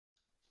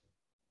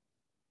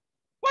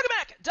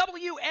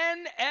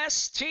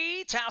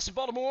WNST, Towson,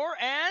 Baltimore,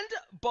 and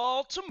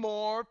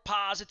Baltimore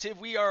Positive.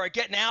 We are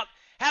getting out,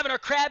 having our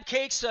crab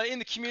cakes in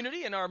the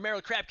community in our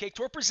Maryland Crab Cake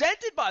Tour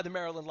presented by the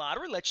Maryland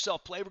Lottery. Let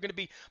yourself play. We're going to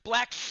be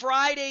Black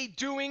Friday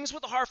doings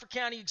with the Harford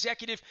County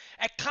Executive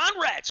at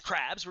Conrad's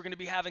Crabs. We're going to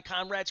be having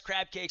Conrad's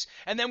Crab Cakes,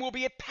 and then we'll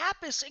be at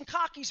Pappas in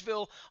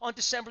Cockeysville on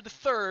December the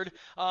 3rd.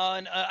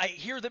 I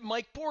hear that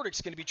Mike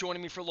Bordick's going to be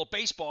joining me for a little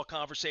baseball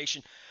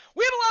conversation.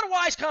 We have a lot of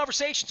wise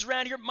conversations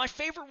around here. My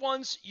favorite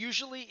ones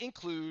usually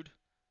include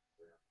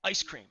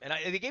ice cream. And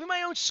they gave me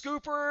my own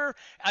scooper.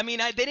 I mean,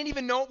 they didn't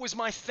even know it was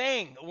my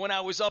thing when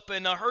I was up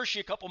in Hershey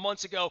a couple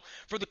months ago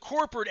for the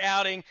corporate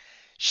outing.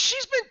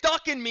 She's been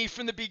ducking me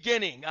from the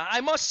beginning.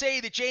 I must say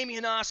that Jaime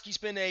Hynoski's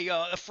been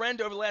a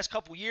friend over the last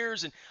couple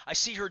years, and I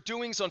see her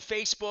doings on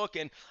Facebook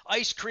and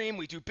ice cream.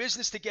 We do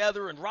business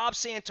together, and Rob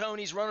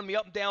Santoni's running me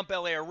up and down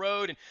Bel Air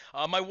Road.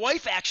 And my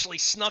wife actually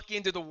snuck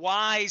into the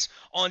Weis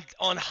on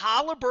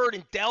Holabird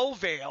and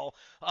Delvale,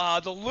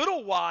 the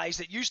little Weis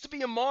that used to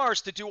be in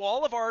Mars, to do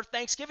all of our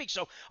Thanksgiving.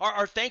 So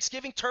our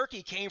Thanksgiving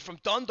turkey came from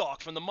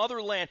Dundalk, from the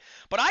motherland.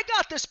 But I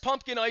got this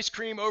pumpkin ice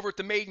cream over at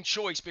the Maiden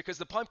Choice because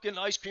the pumpkin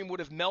ice cream would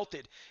have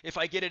melted if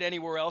I get it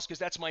anywhere else, because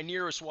that's my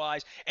nearest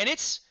Weis. And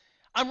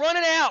I'm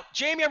running out.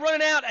 Jaime, I'm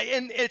running out,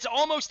 and it's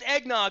almost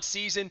eggnog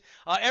season.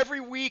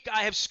 Every week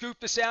I have scooped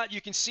this out.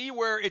 You can see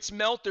where it's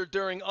melted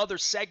during other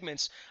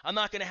segments. I'm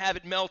not going to have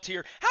it melt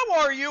here.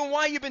 How are you, and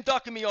why you been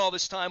ducking me all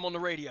this time on the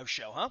radio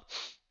show, huh?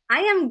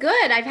 I am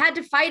good. I've had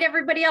to fight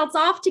everybody else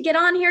off to get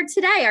on here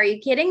today. Are you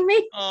kidding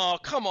me? Oh,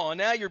 come on.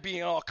 Now you're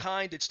being all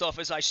kind and stuff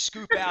as I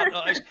scoop out.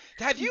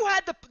 Have you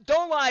had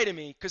don't lie to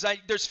me, because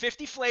there's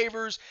 50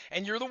 flavors,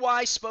 and you're the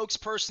Weis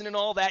spokesperson and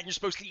all that, and you're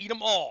supposed to eat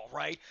them all,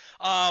 right?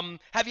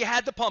 Have you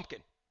had the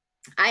pumpkin?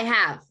 I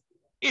have.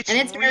 It's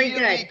very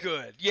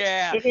good.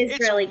 Yeah, it is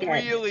it's really good.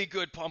 Really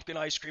good pumpkin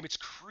ice cream. It's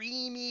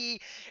creamy,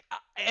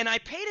 and I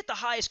paid it the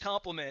highest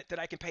compliment that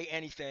I can pay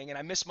anything. And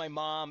I miss my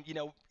mom. You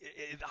know,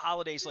 the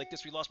holidays like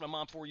this, we lost my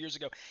mom 4 years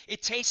ago.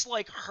 It tastes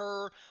like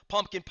her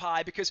pumpkin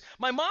pie, because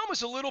my mom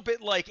was a little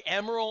bit like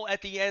Emerald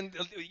at the end.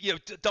 You know,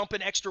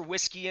 dumping extra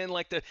whiskey in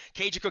like the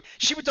Cajun cook.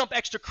 She would dump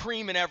extra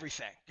cream in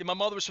everything. And my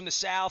mother was from the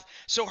South,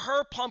 so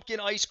her pumpkin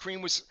ice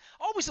cream was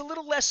always a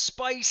little less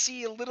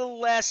spicy, a little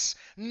less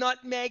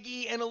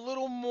nutmeggy, and a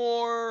little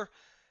more,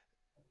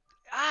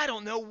 I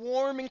don't know,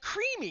 warm and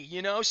creamy,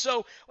 you know?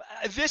 So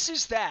this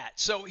is that.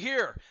 So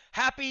here,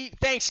 happy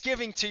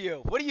Thanksgiving to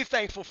you. What are you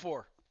thankful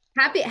for?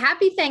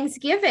 Happy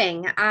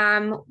Thanksgiving.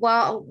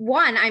 Well,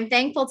 one, I'm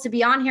thankful to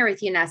be on here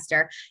with you,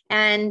 Nestor.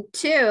 And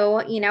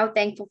two,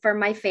 thankful for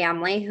my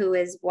family, who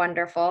is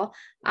wonderful.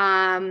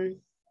 I'm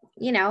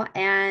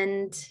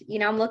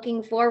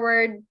looking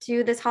forward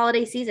to this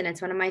holiday season.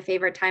 It's one of my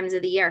favorite times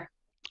of the year.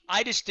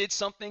 I just did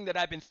something that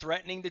I've been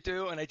threatening to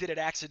do, and I did it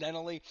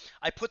accidentally.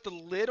 I put the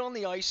lid on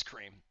the ice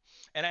cream,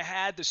 and I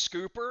had the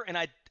scooper, and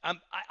I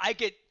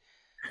get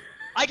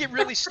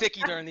really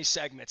sticky during these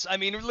segments. I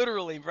mean,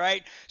 literally,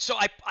 right? So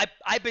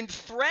I've been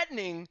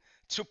threatening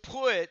to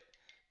put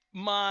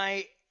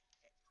my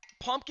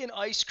pumpkin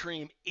ice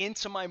cream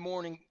into my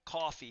morning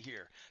coffee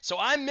here. So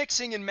I'm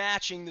mixing and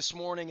matching this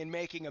morning and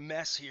making a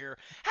mess here.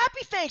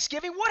 Happy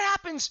Thanksgiving. What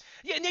happens?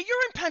 Yeah, now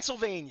you're in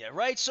Pennsylvania,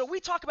 right? So we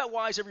talk about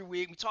Weis every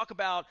week. We talk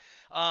about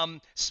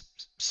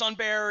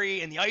Sunbury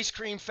and the ice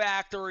cream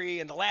factory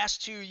and the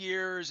last 2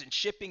 years and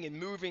shipping and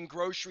moving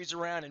groceries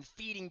around and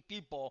feeding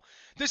people.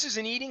 This is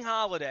an eating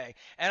holiday.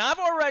 And I've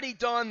already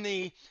done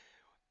the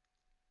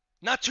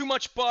not too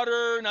much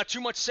butter, not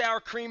too much sour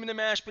cream in the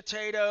mashed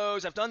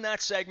potatoes. I've done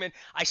that segment.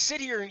 I sit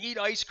here and eat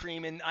ice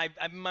cream, and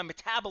my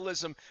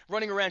metabolism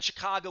running around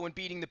Chicago and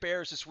beating the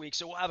Bears this week,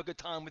 so we'll have a good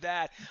time with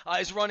that,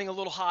 is running a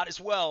little hot as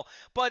well.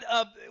 But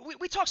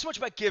we talk so much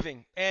about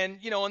giving, and,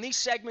 on these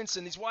segments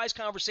and these wise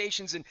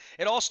conversations, and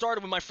it all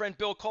started with my friend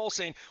Bill Cole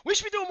saying, we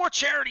should be doing more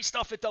charity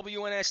stuff at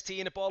WNST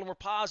and at Baltimore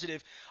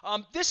Positive.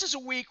 This is a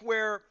week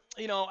where,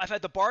 I've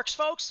had the Barks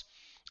folks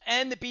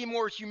and the Be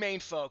More Humane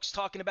folks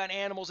talking about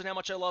animals and how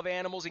much I love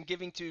animals, and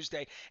Giving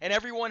Tuesday. And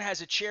everyone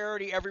has a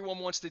charity. Everyone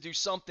wants to do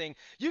something.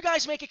 You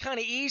guys make it kind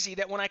of easy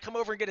that when I come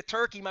over and get a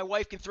turkey, my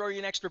wife can throw you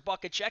an extra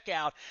buck at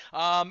checkout.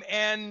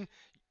 And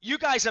you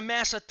guys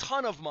amass a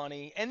ton of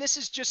money. And this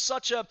is just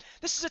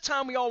this is a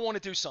time we all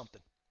want to do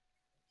something.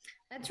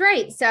 That's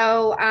right.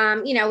 So,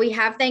 we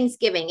have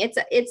Thanksgiving.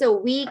 It's a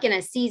week and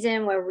a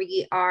season where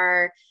we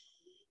are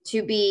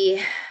to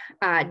be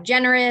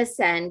generous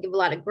and give a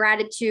lot of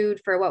gratitude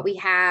for what we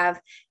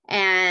have.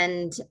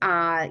 And,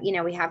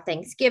 we have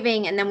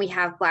Thanksgiving, and then we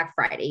have Black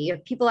Friday. You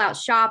have people out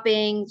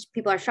shopping.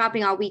 People are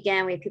shopping all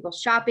weekend. We have people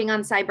shopping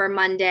on Cyber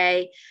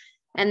Monday.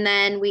 And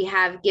then we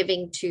have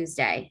Giving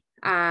Tuesday.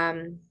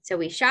 So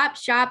we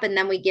shop, and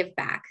then we give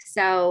back.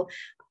 So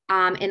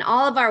in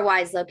all of our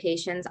Weis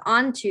locations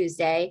on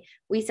Tuesday,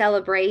 we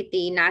celebrate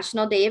the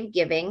National Day of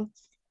Giving.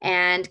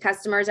 And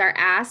customers are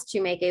asked to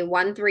make a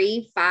 $1,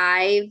 $3,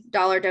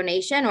 $5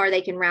 donation, or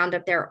they can round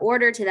up their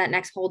order to that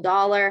next whole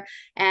dollar.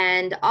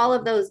 And all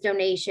of those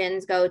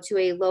donations go to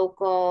a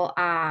local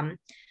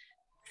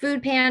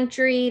food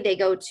pantry, they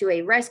go to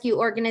a rescue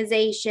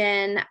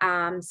organization,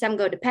 some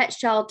go to pet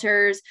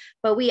shelters,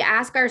 but we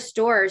ask our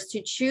stores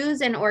to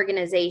choose an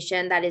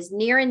organization that is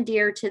near and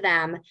dear to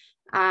them.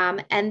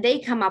 And they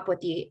come up with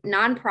the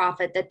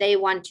nonprofit that they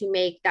want to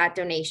make that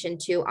donation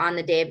to on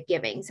the day of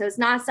giving. So it's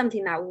not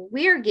something that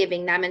we're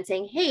giving them and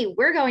saying, hey,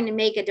 we're going to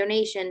make a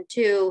donation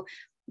to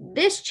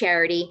this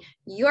charity.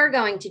 You're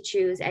going to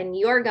choose and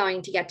you're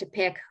going to get to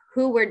pick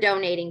who we're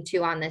donating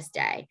to on this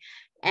day.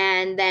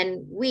 And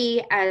then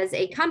we, as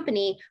a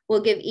company,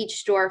 will give each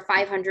store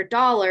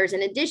 $500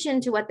 in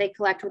addition to what they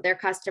collect with their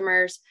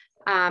customers.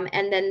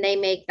 And then they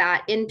make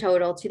that in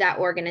total to that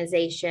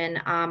organization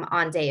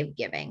on day of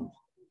giving.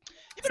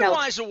 You've been at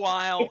So Weis a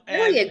while, it's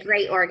really and a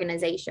great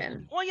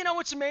organization. well,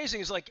 what's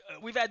amazing is like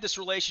we've had this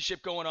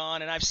relationship going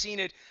on, and I've seen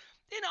it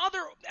in other.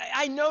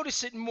 I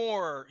notice it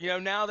more,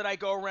 now that I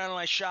go around and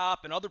I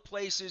shop in other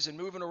places and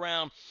moving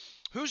around.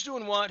 Who's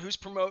doing what? Who's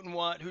promoting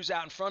what? Who's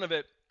out in front of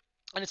it?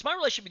 And it's my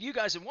relationship with you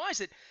guys and Weis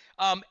that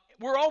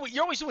you're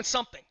always doing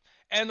something.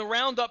 And the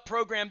Roundup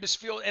program just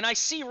feels, and I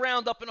see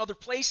Roundup in other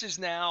places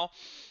now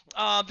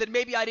that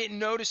maybe I didn't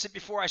notice it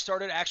before I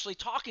started actually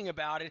talking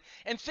about it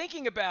and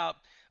thinking about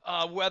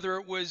whether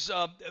it was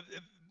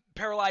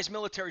paralyzed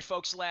military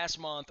folks last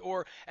month,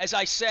 or as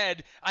I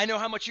said, I know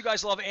how much you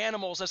guys love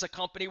animals as a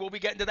company. We'll be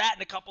getting to that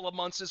in a couple of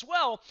months as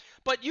well.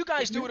 But you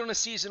guys do it on a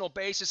seasonal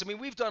basis. I mean,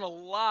 we've done a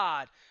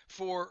lot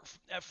for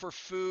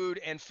food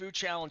and food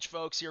challenge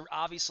folks here,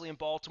 obviously in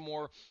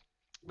Baltimore.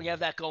 We have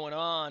that going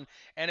on,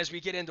 and as we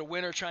get into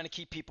winter, trying to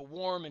keep people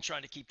warm and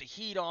trying to keep the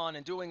heat on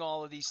and doing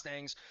all of these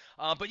things.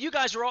 But you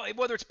guys are all,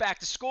 whether it's back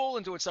to school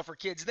and doing stuff for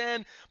kids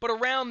then, but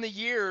around the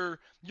year,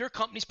 your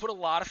company's put a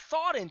lot of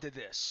thought into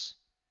this.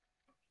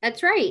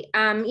 That's right.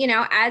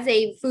 As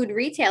a food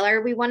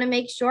retailer, we want to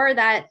make sure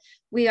that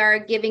we are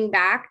giving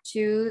back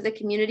to the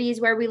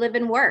communities where we live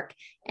and work.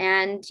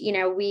 And,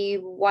 we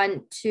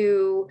want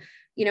to,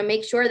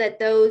 make sure that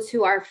those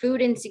who are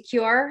food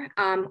insecure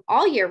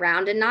all year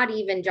round, and not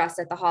even just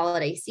at the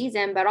holiday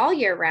season, but all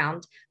year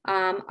round,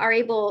 we're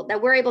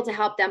able to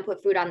help them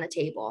put food on the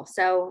table.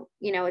 So,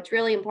 it's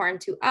really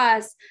important to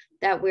us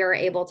that we're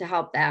able to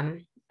help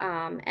them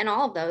and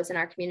all of those in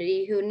our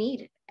community who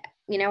need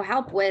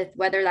help with,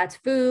 whether that's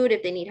food,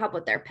 if they need help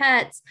with their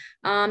pets,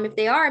 if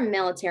they are a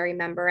military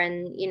member,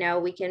 and,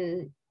 we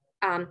can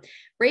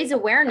raise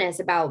awareness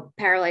about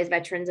Paralyzed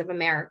Veterans of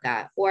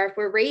America, or if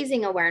we're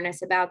raising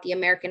awareness about the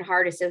American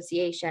Heart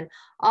Association,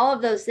 all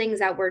of those things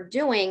that we're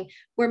doing,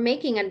 we're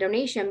making a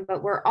donation,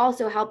 but we're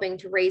also helping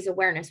to raise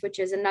awareness, which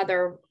is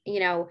another,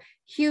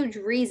 huge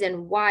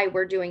reason why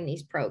we're doing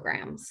these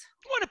programs.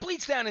 Well, it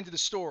bleeds down into the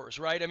stores,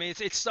 right? I mean,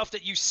 it's stuff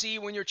that you see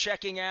when you're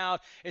checking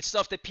out. It's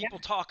stuff that people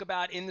talk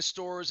about in the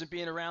stores and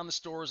being around the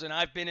stores. And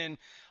I've been in,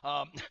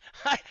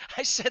 I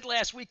said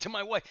last week to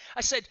my wife,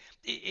 I said,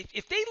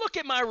 if they look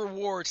at my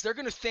rewards, they're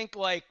going to think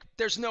like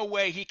there's no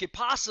way he could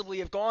possibly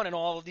have gone in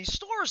all of these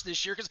stores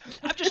this year, because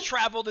I've just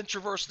traveled and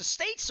traversed the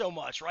state so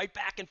much, right?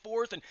 Back and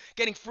forth and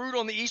getting fruit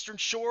on the Eastern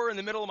Shore in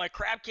the middle of my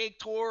crab cake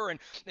tour. And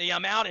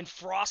I'm out in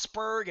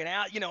Frostburg and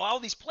out, all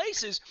these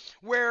places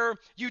where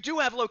you do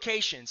have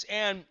locations.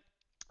 And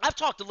I've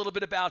talked a little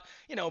bit about,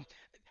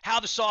 how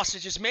the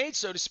sausage is made,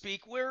 so to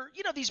speak, where,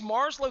 these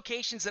Mars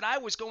locations that I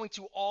was going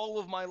to all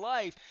of my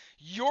life,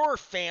 your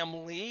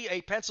family,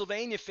 a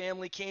Pennsylvania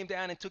family, came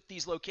down and took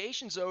these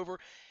locations over.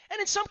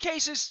 And in some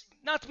cases,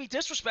 not to be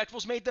disrespectful,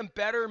 has made them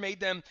better, made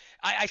them,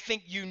 I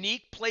think,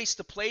 unique place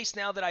to place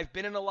now that I've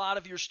been in a lot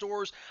of your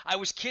stores. I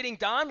was kidding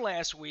Don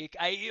last week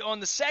on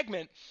the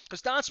segment,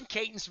 because Don's from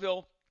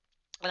Catonsville.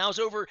 And I was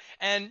over,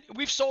 and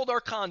we've sold our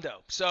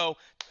condo. So,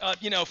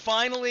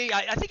 finally,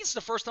 I think it's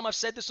the first time I've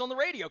said this on the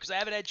radio, because I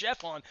haven't had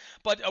Jeff on.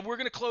 But we're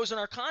going to close on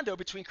our condo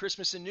between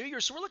Christmas and New Year.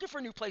 So we're looking for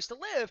a new place to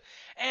live.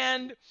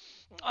 And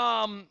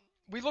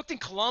we looked in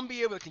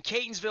Columbia, we looked in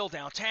Catonsville,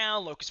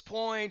 downtown, Locust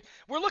Point.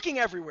 We're looking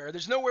everywhere.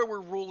 There's nowhere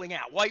we're ruling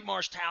out. White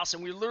Marsh,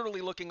 Towson, we're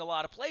literally looking a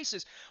lot of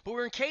places. But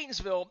we're in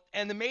Catonsville,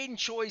 and the Maiden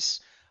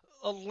Choice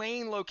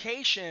Lane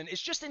location is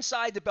just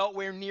inside the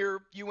Beltway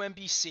near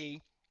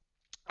UMBC.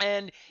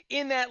 And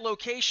in that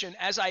location,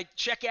 as I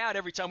check out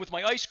every time with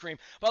my ice cream,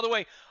 by the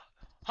way,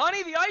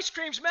 honey, the ice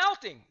cream's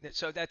melting.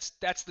 So that's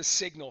the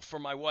signal for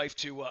my wife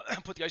to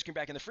put the ice cream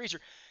back in the freezer.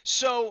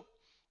 So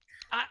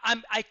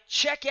I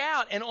check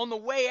out, and on the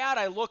way out,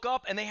 I look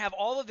up, and they have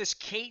all of this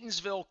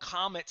Catonsville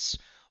Comets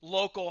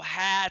local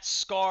hats,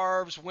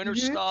 scarves, winter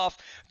stuff.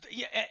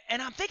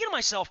 And I'm thinking to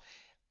myself,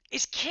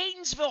 is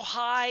Catonsville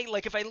high?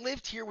 Like, if I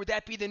lived here, would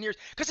that be the nearest?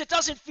 Because it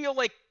doesn't feel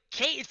like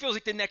it feels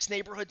like the next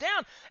neighborhood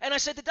down. And I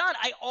said to Don,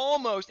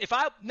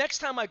 next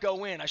time I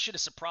go in, I should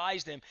have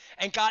surprised him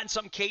and gotten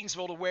something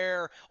Catonsville to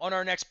wear on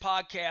our next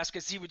podcast,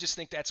 because he would just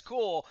think that's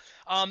cool.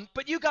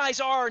 But you guys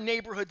are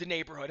neighborhood to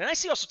neighborhood. And I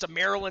see all sorts of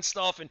Maryland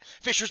stuff and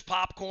Fisher's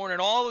Popcorn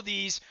and all of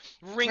these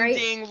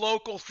ring-ding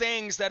local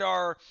things that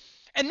are,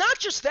 and not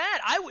just that.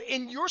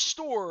 In your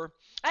store,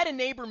 I had a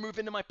neighbor move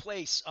into my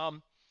place.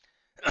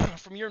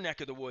 from your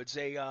neck of the woods,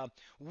 a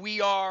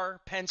We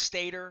Are Penn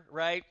Stater,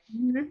 right?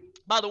 Mhm.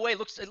 By the way, it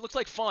looks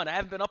like fun. I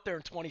haven't been up there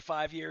in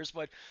 25 years,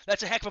 but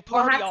that's a heck of a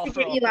We'll party have I'll to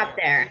get throw you up up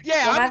there. there.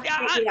 Yeah, We'll I'm have to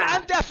get I, you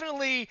I'm up.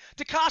 definitely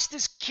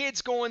DeCosta's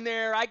kids going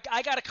there. I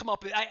got to come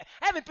up. I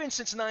haven't been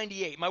since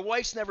 '98. My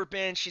wife's never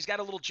been. She's got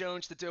a little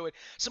Jones to do it.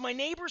 So my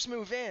neighbors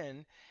move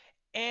in,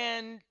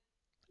 and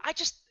I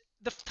just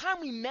the time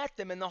we met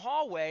them in the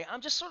hallway,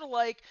 I'm just sort of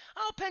like,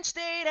 oh, Penn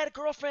State had a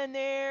girlfriend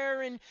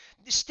there, and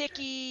the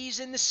Stickies,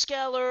 and the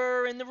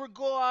Skeller, and the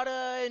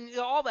Regatta, and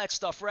all that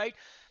stuff, right?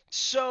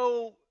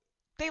 So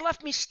they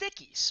left me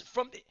Stickies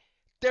from.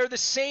 They're the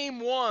same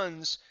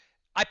ones.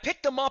 I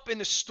picked them up in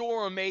the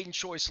store on Maiden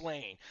Choice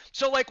Lane.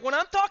 So like when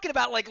I'm talking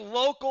about like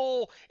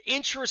local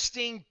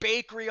interesting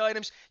bakery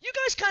items, you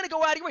guys kind of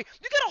go out of your way.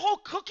 You got a whole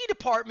cookie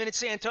department at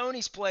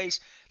Santoni's place,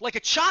 like a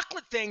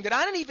chocolate thing that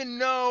I didn't even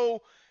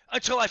know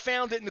until I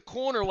found it in the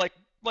corner, like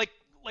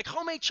like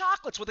homemade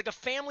chocolates with like a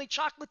family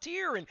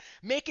chocolatier and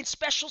making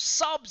special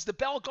subs, the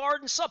Bell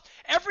Garden sub.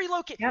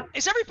 Yep.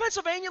 Is every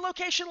Pennsylvania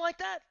location like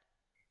that?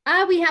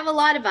 We have a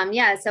lot of them.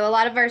 Yeah. So a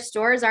lot of our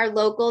stores are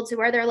local to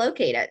where they're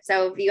located.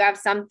 So if you have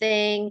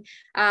something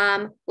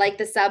like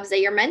the subs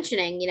that you're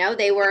mentioning, The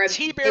they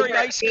tea-berry were a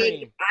ice big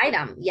cream.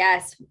 item.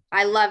 Yes.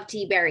 I love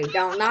tea berry.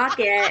 Don't knock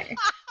it.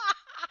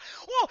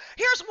 Well,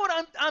 here's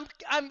what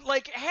I'm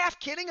like half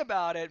kidding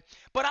about it,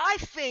 but I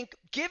think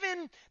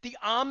given the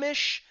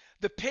Amish,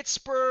 the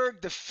Pittsburgh,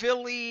 the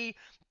Philly,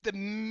 the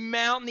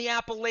Mountain, the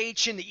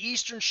Appalachian, the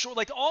Eastern Shore,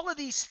 like all of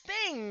these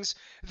things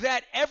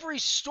that every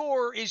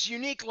store is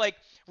unique. Like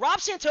Rob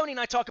Santoni and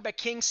I talk about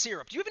King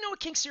syrup. Do you even know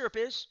what King syrup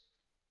is?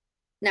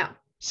 No.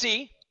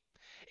 See?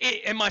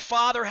 And my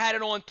father had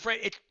it on.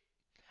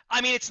 I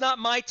mean, it's not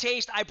my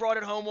taste. I brought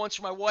it home once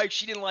for my wife.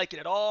 She didn't like it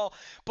at all.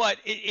 But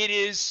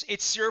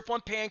it's syrup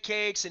on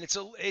pancakes, and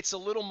it's a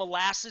little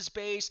molasses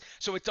based,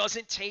 so it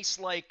doesn't taste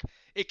like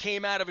it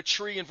came out of a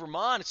tree in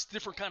Vermont. It's a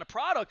different kind of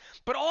product.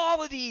 But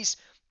all of these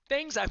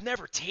things I've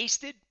never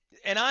tasted,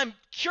 and I'm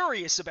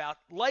curious about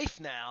life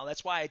now.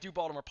 That's why I do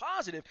Baltimore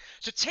Positive.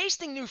 So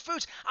tasting new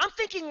foods, I'm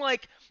thinking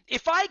like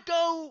if I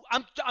go,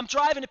 I'm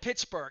driving to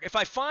Pittsburgh. If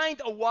I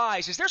find a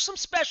Wise, is there some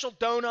special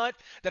donut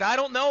that I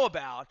don't know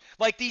about,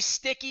 like these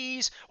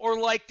stickies or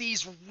like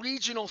these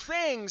regional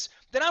things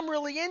that I'm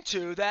really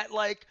into that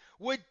like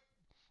would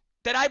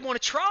that I'd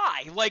want to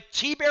try, like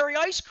tea berry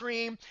ice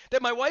cream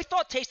that my wife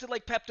thought tasted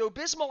like Pepto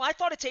Bismol. I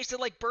thought it tasted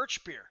like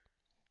birch beer.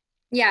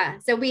 Yeah.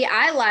 So we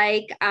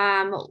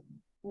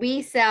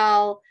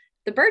sell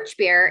the birch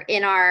beer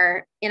in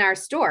our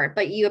store,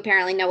 but you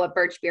apparently know what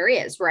birch beer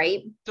is,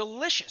 right?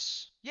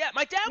 Delicious. Yeah,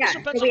 my dad was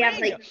Yeah. from So we have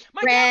Pennsylvania. like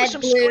My dad was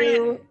red, from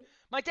Scranton. blue.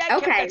 My dad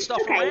kept that Okay.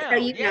 stuff Okay. So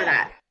around. you know Yeah.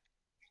 that.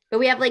 But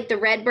we have like the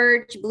red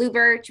birch, blue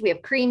birch, we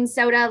have cream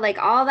soda, like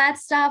all that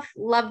stuff.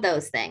 Love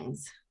those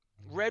things.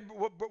 Red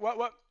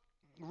what?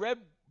 Red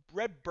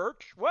red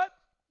birch? What?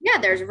 Yeah,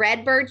 there's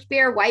red birch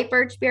beer, white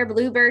birch beer,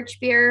 blue birch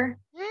beer.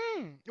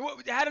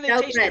 How do they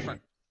So taste good.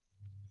 different?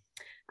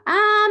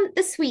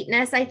 The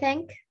sweetness, I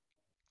think.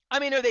 I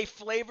mean, are they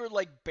flavored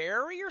like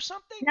berry or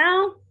something?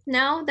 No,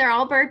 no, they're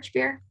all birch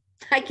beer.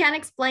 I can't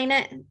explain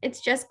it. It's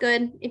just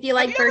good. If you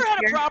Have you like ever birch had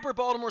a beer. proper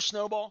Baltimore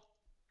snowball?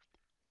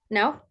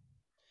 No,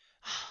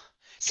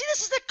 See,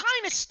 this is the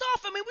kind of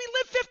stuff. I mean, we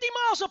live 50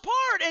 miles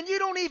apart, and you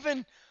don't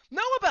even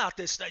know about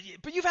this stuff.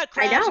 But you've had I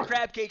crabs and don't.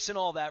 crab cakes and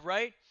all that,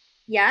 right?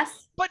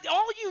 Yes. But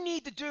all you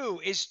need to do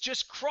is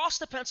just cross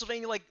the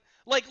Pennsylvania, like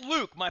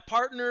Luke, my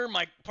partner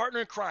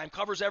in crime,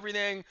 covers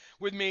everything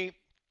with me.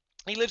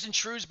 He lives in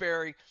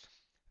Shrewsbury.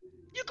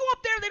 You go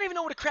up there, they don't even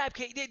know what a crab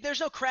cake.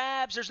 There's no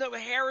crabs. There's no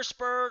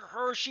Harrisburg,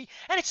 Hershey,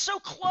 and it's so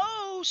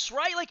close,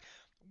 right? Like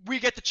we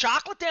get the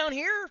chocolate down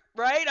here,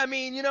 right? I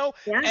mean, Yeah.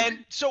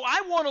 and so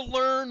I want to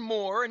learn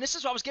more. And this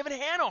is why I was giving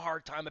Hannah a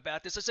hard time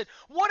about this. I said,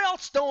 what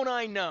else don't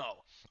I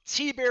know?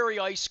 Tea berry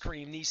ice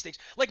cream, these things.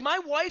 Like my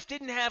wife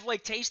didn't have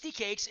like tasty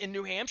cakes in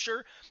New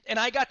Hampshire, and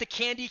I got the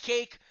candy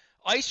cake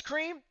ice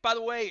cream. By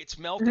the way, it's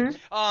melted.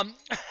 Mhm.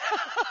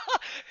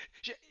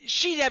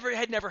 She never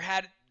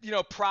had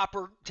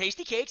proper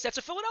tasty cakes. That's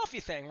a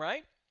Philadelphia thing,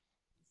 right?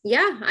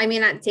 Yeah. I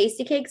mean,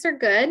 tasty cakes are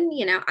good.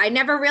 I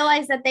never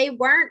realized that they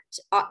weren't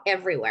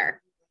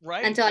everywhere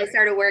Right. until I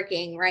started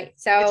working. Right.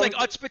 It's like So,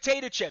 Utz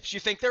potato chips. You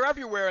think they're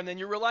everywhere, and then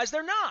you realize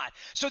they're not.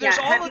 So there's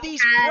yeah. all of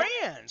these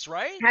brands,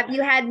 right? Have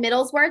you had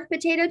Middlesworth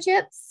potato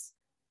chips?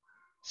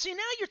 See,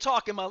 now you're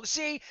talking about.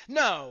 See,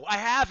 no, I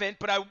haven't,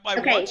 but I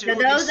Okay. want So to. Are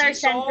they those are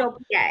sea salt? Central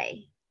PA.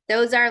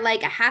 Those are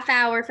like a half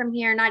hour from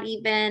here, not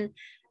even.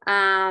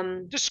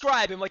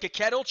 Describe them like a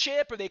kettle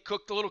chip. Are they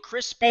cooked a little They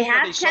crispy? Are they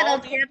have kettle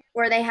salty? chip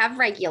or they have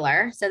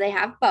regular. So they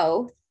have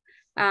both.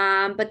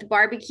 But the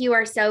barbecue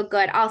are so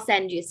good. I'll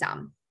send you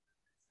some.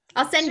 See,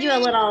 I'll send you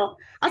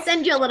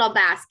a little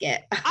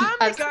basket I'm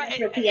the of guy,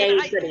 Central and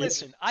PA I goodies.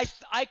 listen.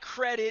 I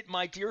credit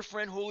my dear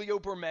friend Julio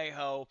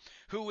Bermejo,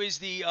 who is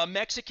the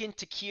Mexican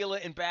tequila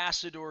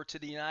ambassador to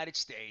the United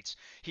States.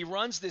 He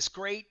runs this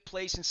great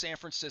place in San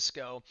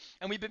Francisco,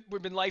 and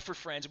we've been lifer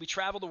friends. We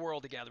traveled the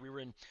world together. We were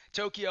in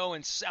Tokyo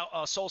and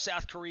Seoul,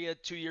 South Korea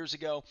 2 years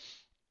ago.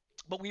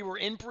 But we were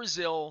in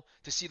Brazil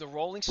to see the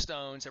Rolling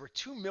Stones. There were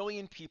 2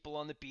 million people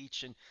on the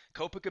beach in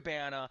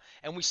Copacabana,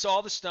 and we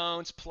saw the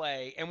Stones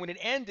play. And when it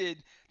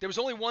ended, there was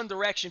only one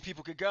direction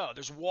people could go.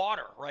 There's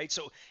water, right?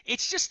 So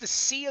it's just the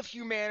sea of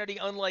humanity,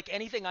 unlike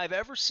anything I've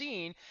ever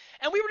seen.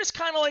 And we were just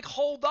kind of like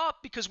holed up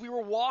because we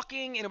were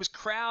walking and it was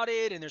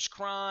crowded and there's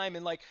crime.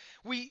 And like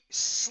we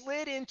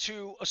slid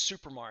into a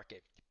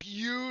supermarket.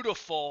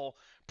 Beautiful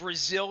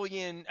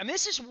Brazilian. I mean,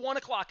 this is 1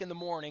 o'clock in the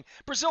morning.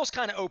 Brazil's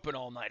kind of open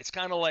all night. It's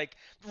kind of like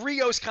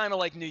Rio's kind of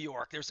like New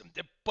York.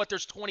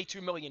 There's 22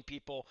 million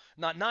people,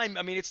 not nine.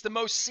 I mean, it's the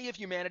most sea of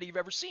humanity you've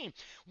ever seen.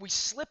 We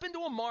slip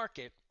into a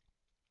market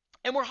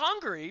and we're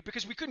hungry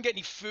because we couldn't get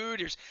any food.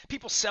 There's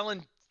people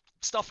selling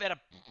stuff at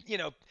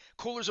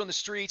coolers on the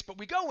streets. But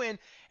we go in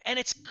and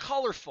it's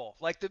colorful.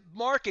 Like the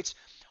market's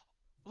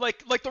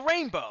like the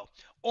rainbow,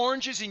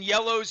 oranges and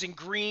yellows and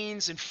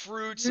greens and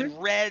fruits Mhm.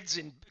 and reds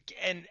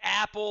and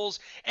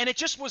apples, and it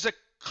just was a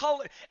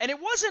color. And it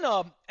wasn't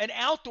an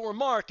outdoor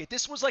market.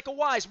 This was like a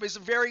Weis, but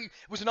it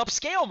was an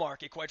upscale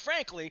market, quite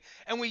frankly.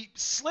 And we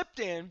slipped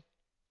in,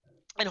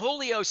 and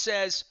Julio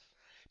says,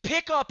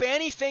 "Pick up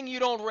anything you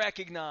don't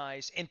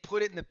recognize and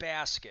put it in the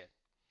basket."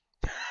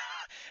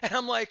 And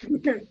I'm like,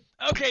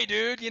 okay,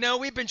 dude,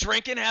 we've been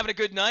drinking, having a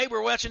good night.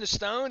 We're watching the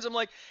Stones. I'm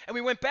like, and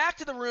we went back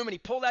to the room, and he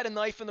pulled out a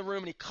knife in the room,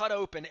 and he cut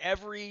open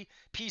every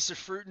piece of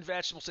fruit and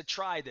vegetable. Said,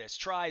 try this,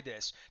 try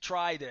this,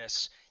 try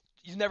this.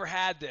 You've never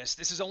had this.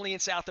 This is only in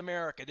South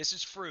America. This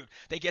is fruit.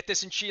 They get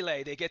this in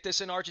Chile. They get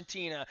this in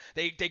Argentina.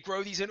 They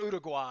grow these in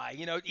Uruguay.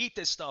 Eat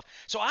this stuff.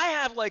 So I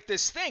have like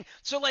this thing.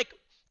 So like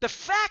the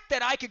fact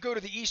that I could go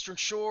to the Eastern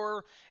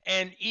Shore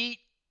and eat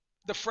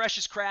the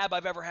freshest crab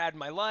I've ever had in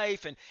my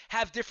life and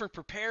have different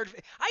prepared.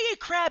 I ate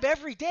crab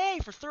every day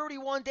for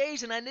 31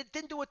 days, and I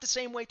didn't do it the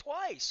same way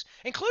twice,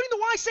 including the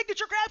Y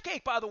signature crab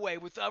cake, by the way,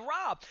 with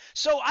Rob.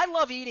 So I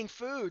love eating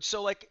food.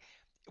 So like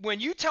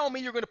when you tell me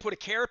you're going to put a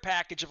care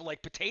package of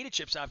like potato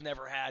chips I've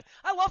never had,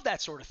 I love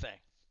that sort of thing.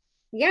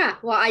 Yeah,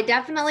 well, I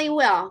definitely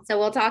will. So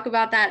we'll talk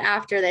about that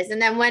after this.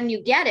 And then when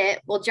you get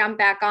it, we'll jump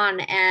back on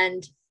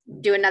and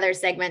do another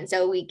segment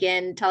so we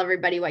can tell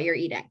everybody what you're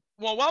eating.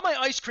 Well, while my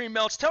ice cream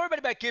melts, tell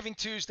everybody about Giving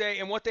Tuesday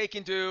and what they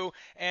can do.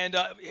 And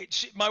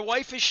my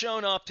wife has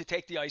shown up to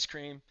take the ice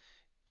cream.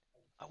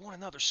 I want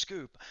another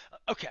scoop.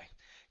 Okay,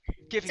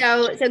 Giving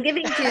So Tuesday.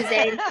 Giving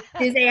Tuesday,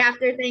 Tuesday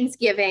after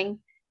Thanksgiving,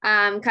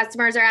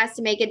 customers are asked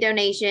to make a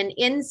donation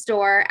in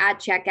store at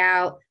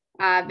checkout.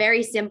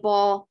 Very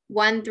simple,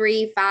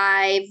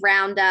 135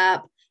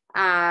 roundup.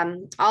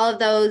 All of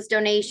those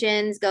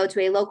donations go to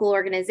a local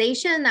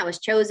organization that was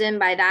chosen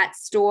by that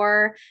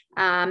store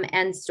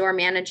and store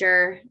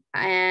manager,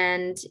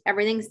 and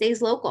everything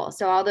stays local.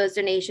 So all those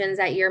donations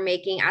that you're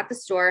making at the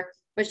store,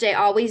 which they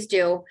always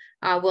do,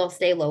 will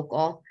stay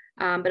local.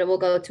 But it will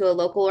go to a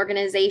local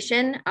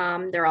organization.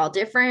 They're all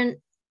different.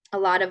 A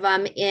lot of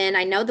them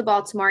I know the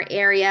Baltimore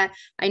area.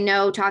 I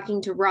know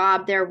talking to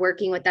Rob, they're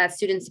working with that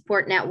student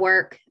support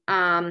network.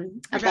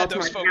 We've had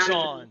those folks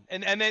on,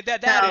 and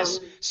that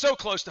is so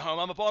close to home.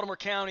 I'm a Baltimore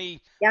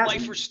County Yep.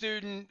 lifer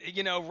student,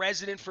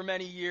 resident for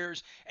many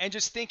years, and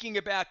just thinking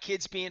about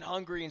kids being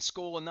hungry in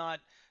school and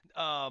not,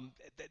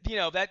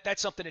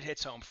 that's something that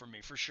hits home for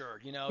me for sure.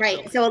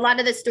 Right. So a lot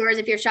of the stores,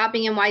 if you're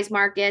shopping in Weis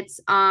Markets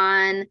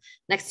on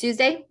next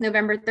Tuesday,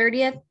 November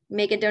 30th,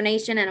 make a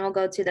donation and it will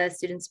go to the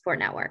Student Support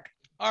Network.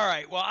 All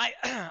right. Well, I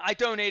I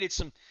donated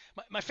some.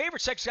 My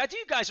favorite section. I do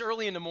you guys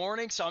early in the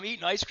morning, so I'm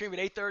eating ice cream at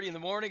 8:30 in the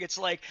morning. It's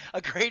like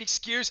a great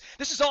excuse.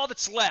 This is all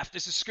that's left.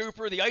 This is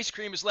Scooper. The ice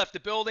cream has left the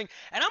building,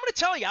 and I'm going to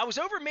tell you, I was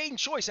over at Made in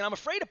Choice, and I'm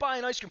afraid to buy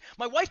an ice cream.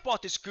 My wife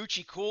bought this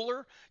Gucci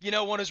cooler.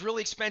 One is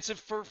really expensive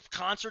for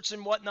concerts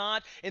and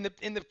whatnot. In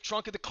the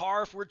trunk of the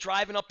car, if we're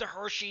driving up to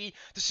Hershey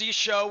to see a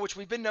show, which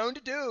we've been known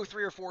to do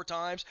 3 or 4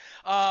 times,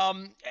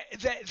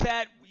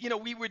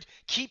 we would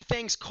keep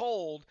things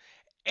cold,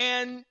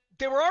 and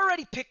they were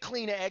already picked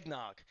clean of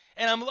eggnog,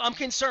 and I'm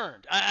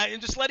concerned.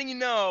 I'm just letting you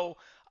know,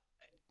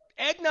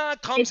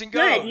 eggnog comes It's and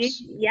good.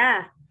 goes.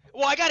 Yeah.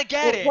 Well, I gotta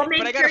get it, We'll make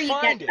but I sure gotta you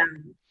find get it.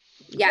 them.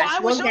 Well, Yes, I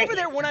we'll was get over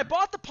there you. when I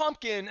bought the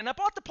pumpkin, and I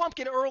bought the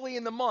pumpkin early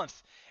in the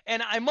month.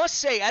 And I must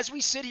say, as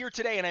we sit here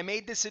today, and I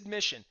made this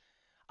admission,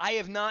 I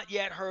have not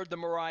yet heard the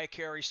Mariah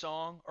Carey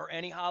song or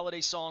any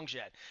holiday songs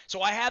yet.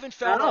 So I haven't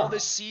felt all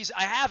this Oh, season.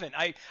 I haven't.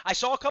 I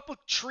saw a couple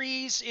of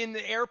trees in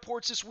the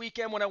airports this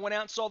weekend when I went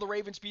out and saw the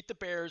Ravens beat the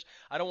Bears.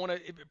 I don't want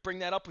to bring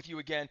that up with you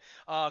again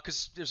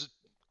because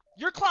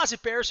you're a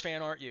closet Bears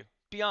fan, aren't you?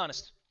 Be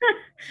honest.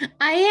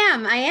 I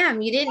am. I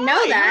am. You didn't know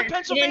Why? You're in that.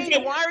 Pennsylvania.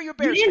 Why are you a You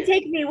Bears didn't fan?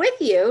 take me with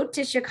you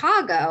to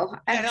Chicago.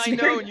 I And was I know,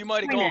 very and you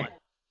might have disappointed. gone.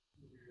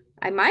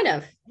 I might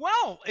have.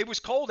 Well, it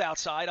was cold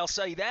outside, I'll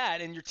say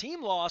that, and your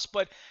team lost.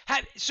 But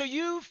so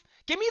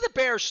give me the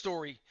Bears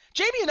story.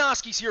 Jaime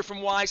Hynoski's here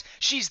from Wise.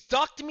 She's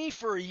ducked me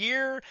for a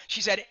year.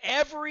 She's had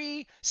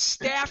every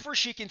staffer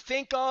she can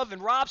think of,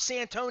 and Rob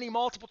Santoni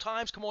multiple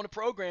times come on the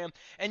program.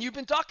 And you've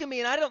been ducking me,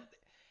 and I don't.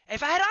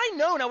 If I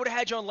known, I would have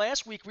had you on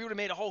last week. We would have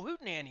made a whole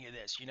hootenanny of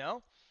this.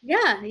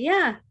 Yeah,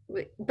 yeah.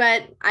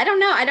 But I don't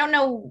know. I don't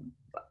know.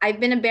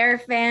 I've been a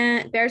Bears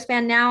fan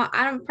now.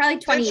 I don't probably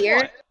 20 Since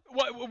years. what?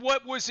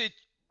 What was it?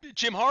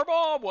 Jim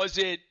Harbaugh? Was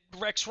it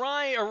Rex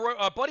Ryan or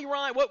Buddy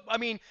Ryan? What I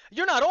mean,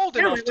 you're not old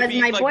No, enough it to was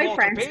be my like Walter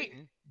boyfriend.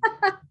 Payton.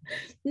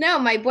 No,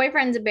 my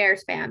boyfriend's a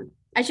Bears fan.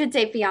 I should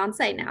say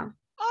fiance now,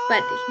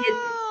 but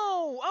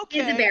Oh,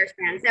 he's a okay. Bears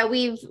fan. So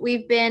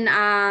we've been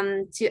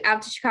to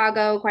out to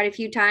Chicago quite a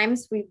few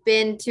times. We've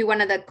been to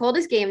one of the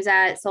coldest games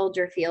at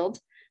Soldier Field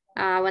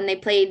when they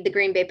played the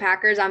Green Bay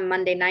Packers on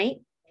Monday night.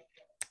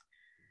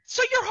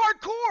 So you're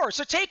hardcore.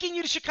 So taking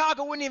you to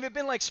Chicago wouldn't even have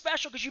been like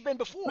special because you've been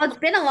Well, before. it's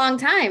been a long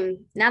time.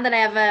 Now that I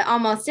have a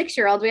almost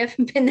 6-year-old, we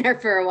haven't been there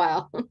for a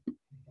while.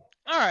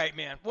 All right,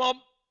 man.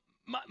 Well,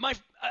 my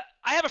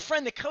I have a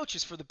friend that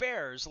coaches for the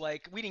Bears.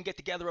 Like we didn't get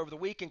together over the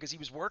weekend because he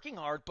was working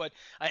hard, but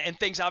and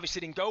things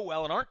obviously didn't go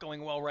well and aren't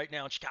going well right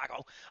now in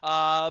Chicago.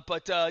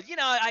 But you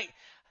know,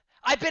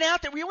 I've been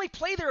out there. We only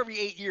play there every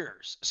 8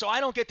 years, so I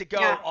don't get to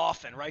go Yeah.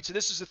 often, right? So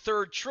this is the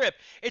third trip.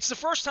 It's the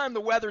first time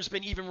the weather's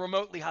been even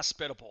remotely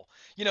hospitable.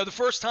 You know, the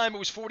first time it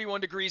was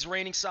 41 degrees,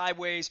 raining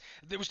sideways.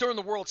 It was during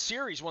the World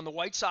Series when the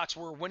White Sox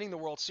were winning the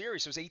World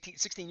Series. So it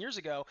was 16 years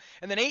ago.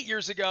 And then 8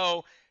 years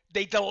ago,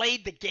 they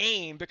delayed the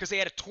game because they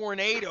had a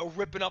tornado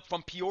ripping up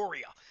from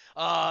Peoria.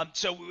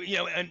 So, you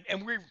know,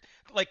 and we're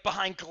like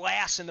behind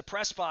glass in the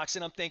press box,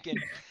 and I'm thinking,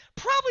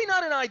 probably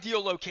not an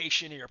ideal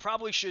location here.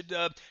 Probably should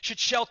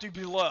shelter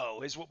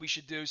below is what we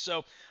should do.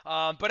 So,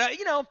 but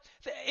you know,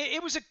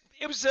 it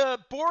was a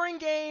boring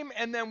game,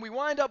 and then we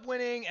wind up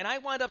winning, and I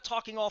wind up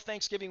talking all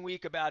Thanksgiving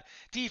week about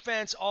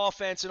defense,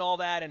 offense, and all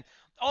that, and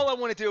all I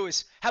want to do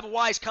is have a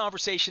wise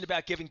conversation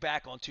about giving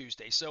back on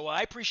Tuesday. So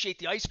I appreciate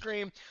the ice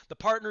cream, the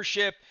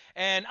partnership,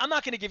 and I'm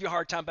not going to give you a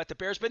hard time about the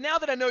Bears. But now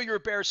that I know you're a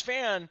Bears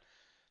fan,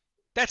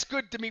 that's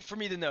good to me for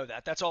me to know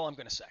that. That's all I'm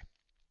going to say.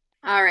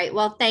 All right.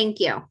 Well,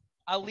 thank you.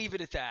 I'll leave it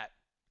at that.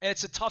 And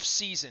it's a tough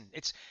season.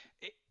 It,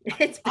 It's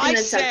been a tough I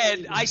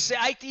season. said,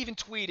 I even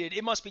tweeted,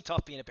 it must be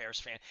tough being a Bears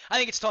fan. I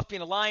think it's tough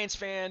being a Lions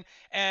fan.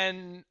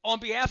 And on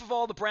behalf of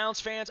all the Browns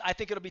fans, I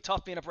think it'll be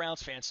tough being a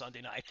Browns fan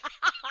Sunday night.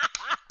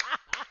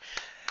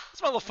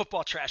 That's my little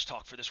football trash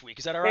talk for this week.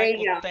 Is that all There right? you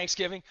Little go.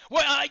 Thanksgiving.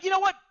 Well, you know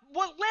what?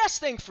 One last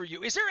thing for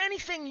you. Is there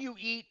anything you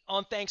eat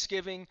on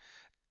Thanksgiving?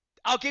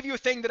 I'll give you a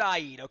thing that I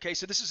eat, okay?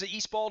 So this is a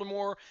East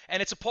Baltimore,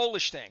 and it's a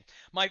Polish thing.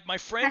 My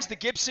friends, the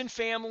Gibson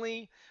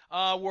family,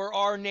 were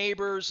our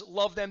neighbors.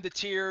 Love them to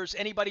tears.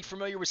 Anybody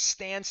familiar with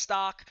Stan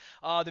Stock,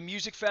 the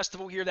music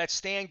festival here? That's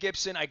Stan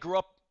Gibson. I grew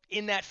up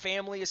in that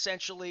family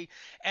essentially.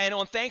 And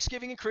on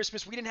Thanksgiving and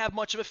Christmas, we didn't have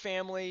much of a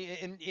family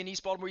in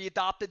East Baltimore. We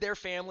adopted their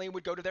family and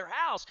would go to their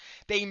house.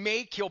 They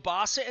made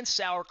kielbasa and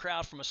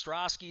sauerkraut from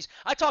Ostrowski's.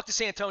 I talk to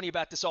Santoni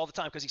about this all the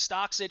time because he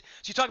stocks it.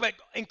 So you talk about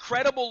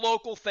incredible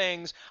local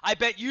things. I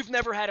bet you've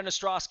never had an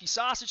Ostrowski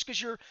sausage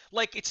because you're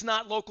like it's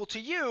not local to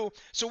you.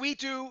 So we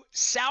do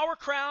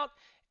sauerkraut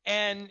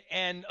and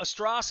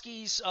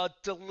Ostrowski's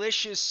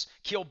delicious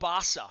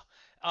kielbasa.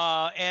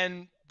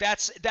 And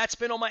that's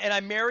been on my and I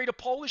married a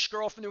Polish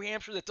girl from New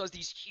Hampshire that does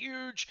these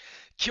huge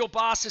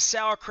kielbasa,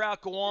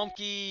 sauerkraut,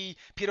 gołąbki,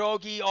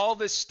 pierogi, all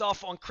this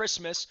stuff on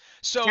Christmas.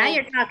 Now So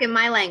you're talking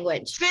my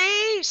language.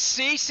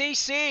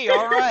 see.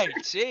 All right,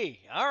 see,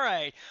 all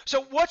right.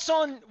 So what's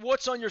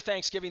on your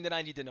Thanksgiving that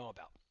I need to know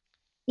about?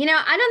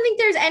 I don't think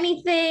there's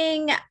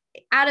anything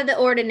out of the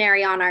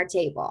ordinary on our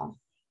table,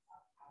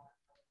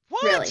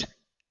 What? really.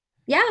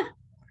 Yeah.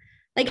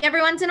 Like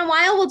every once in a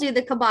while we'll do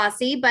the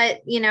kibasi,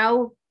 but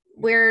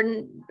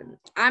we're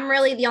I'm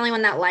really the only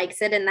one that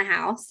likes it in the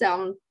house,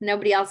 so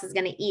nobody else is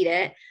going to eat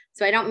it.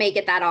 So I don't make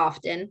it that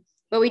often.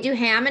 But we do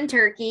ham and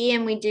turkey,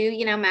 and we do,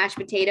 mashed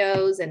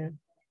potatoes and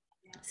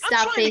I'm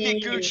trying to get stuffing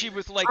and Gucci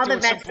with like all the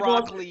doing some vegetables.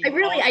 I broccoli.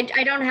 really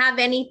I don't have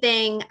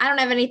anything. I don't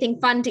have anything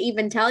fun to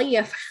even tell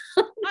you.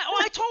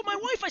 I told my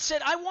wife, I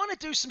said, I want to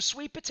do some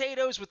sweet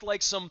potatoes with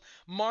like some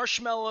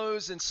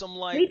marshmallows and some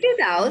like We do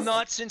those.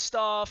 nuts and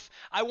stuff.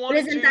 I But want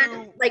to isn't that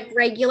do, like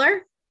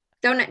regular?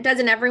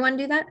 Doesn't everyone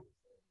do that?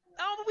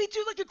 oh, we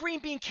do like a green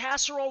bean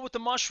casserole with the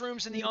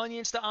mushrooms and the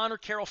onions to honor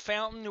Carol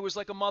Fountain, who was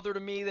like a mother to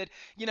me that,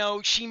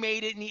 she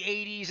made it in the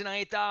 80s and I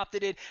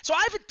adopted it. So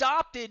I've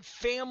adopted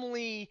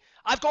family.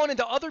 I've gone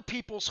into other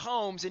people's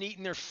homes and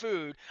eaten their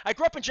food. I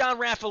grew up in John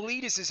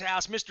Raffalidis'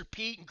 house, Mr.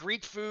 Pete, and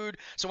Greek food.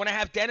 So when I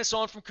have Dennis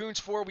on from Coons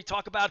 4, we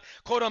talk about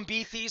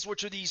kodombithis,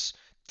 which are these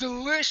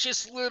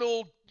delicious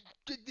little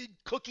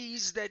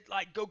cookies that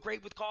like go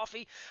great with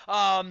coffee.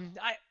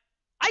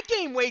 I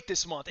gained weight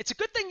this month. It's a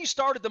good thing you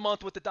started the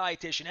month with the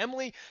dietitian.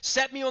 Emily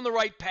set me on the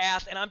right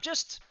path, and I'm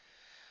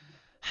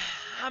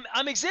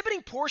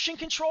exhibiting portion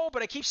control,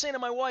 but I keep saying to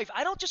my wife,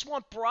 I don't just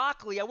want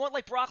broccoli. I want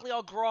like broccoli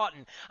au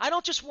gratin. I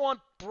don't just want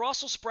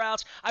Brussels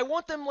sprouts. I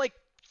want them like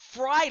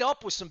fried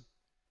up with some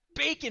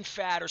bacon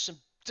fat or some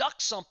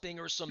duck something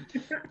or some,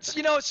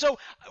 So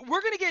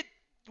we're gonna get.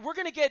 I'm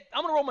going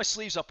to roll my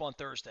sleeves up on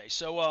Thursday.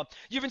 So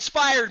you've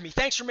inspired me.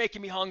 Thanks for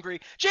making me hungry.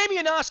 Jaime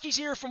Hynoski's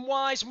here from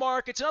Weis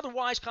Markets. Another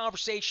wise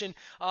conversation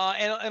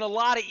and a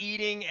lot of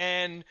eating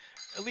and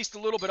at least a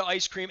little bit of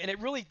ice cream. And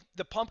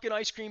the pumpkin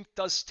ice cream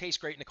does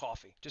taste great in the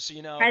coffee, just so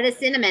you know. Try the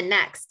cinnamon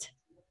next.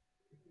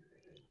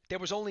 There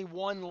was only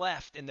one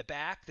left in the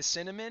back, the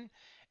cinnamon.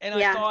 And I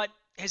Yeah. thought,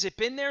 has it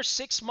been there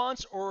 6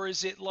 months, or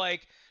is it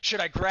like, should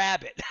I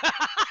grab it? I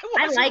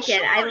I wasn't like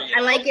it. sure,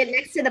 I like it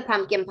next to the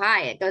pumpkin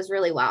pie. It goes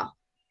really well.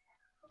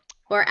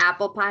 Or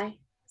apple pie,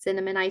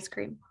 cinnamon ice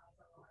cream.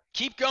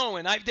 Keep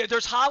going.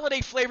 There's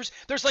holiday flavors.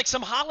 There's like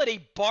some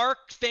holiday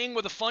bark thing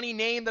with a funny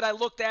name that I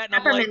looked at, and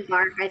I'm like, Peppermint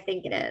bark, I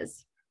think it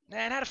is. nah,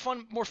 it had a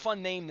more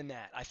fun name than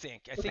that. I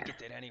think Okay. it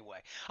did anyway.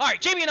 All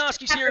right, Jaime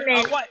Hynoski's here.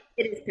 Peppermint. What?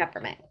 It is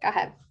peppermint. Go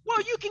ahead. Well,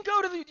 you can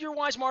go to your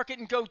Weis Market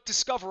and go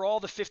discover all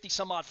the 50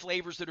 some odd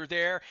flavors that are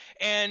there,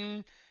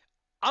 and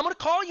I'm gonna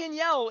call you and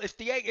yell if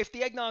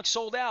the eggnog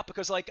sold out,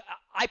 because like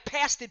I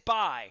passed it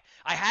by.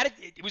 I had it;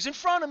 it was in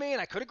front of me,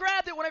 and I could have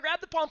grabbed it when I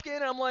grabbed the pumpkin.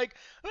 And I'm like,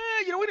 we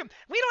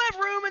don't have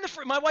room in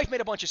the my wife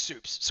made a bunch of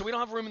soups, so we don't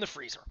have room in the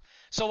freezer.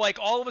 So like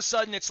all of a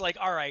sudden, it's like,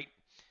 all right,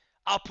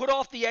 I'll put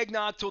off the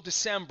eggnog till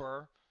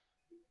December.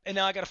 And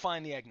now I got to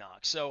find the eggnog.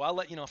 So I'll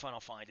let you know if I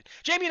don't find it.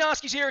 Jaime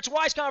Hynoski's here. It's a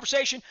Weis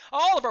Conversation.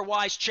 All of our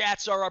Weis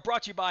chats are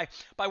brought to you by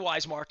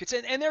Weis Markets.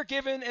 And they're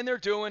giving and they're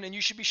doing, and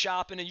you should be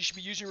shopping, and you should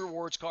be using your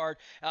rewards card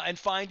and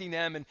finding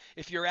them. And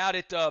if you're out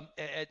at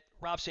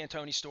Rob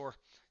Santoni's store,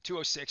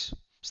 206,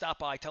 stop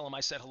by. Tell him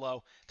I said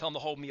hello. Tell him to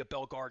hold me a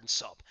Bell Garden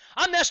sub.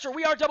 I'm Nestor.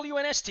 We are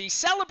WNST,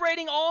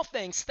 celebrating all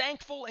things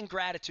thankful and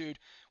gratitude.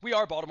 We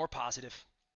are Baltimore Positive.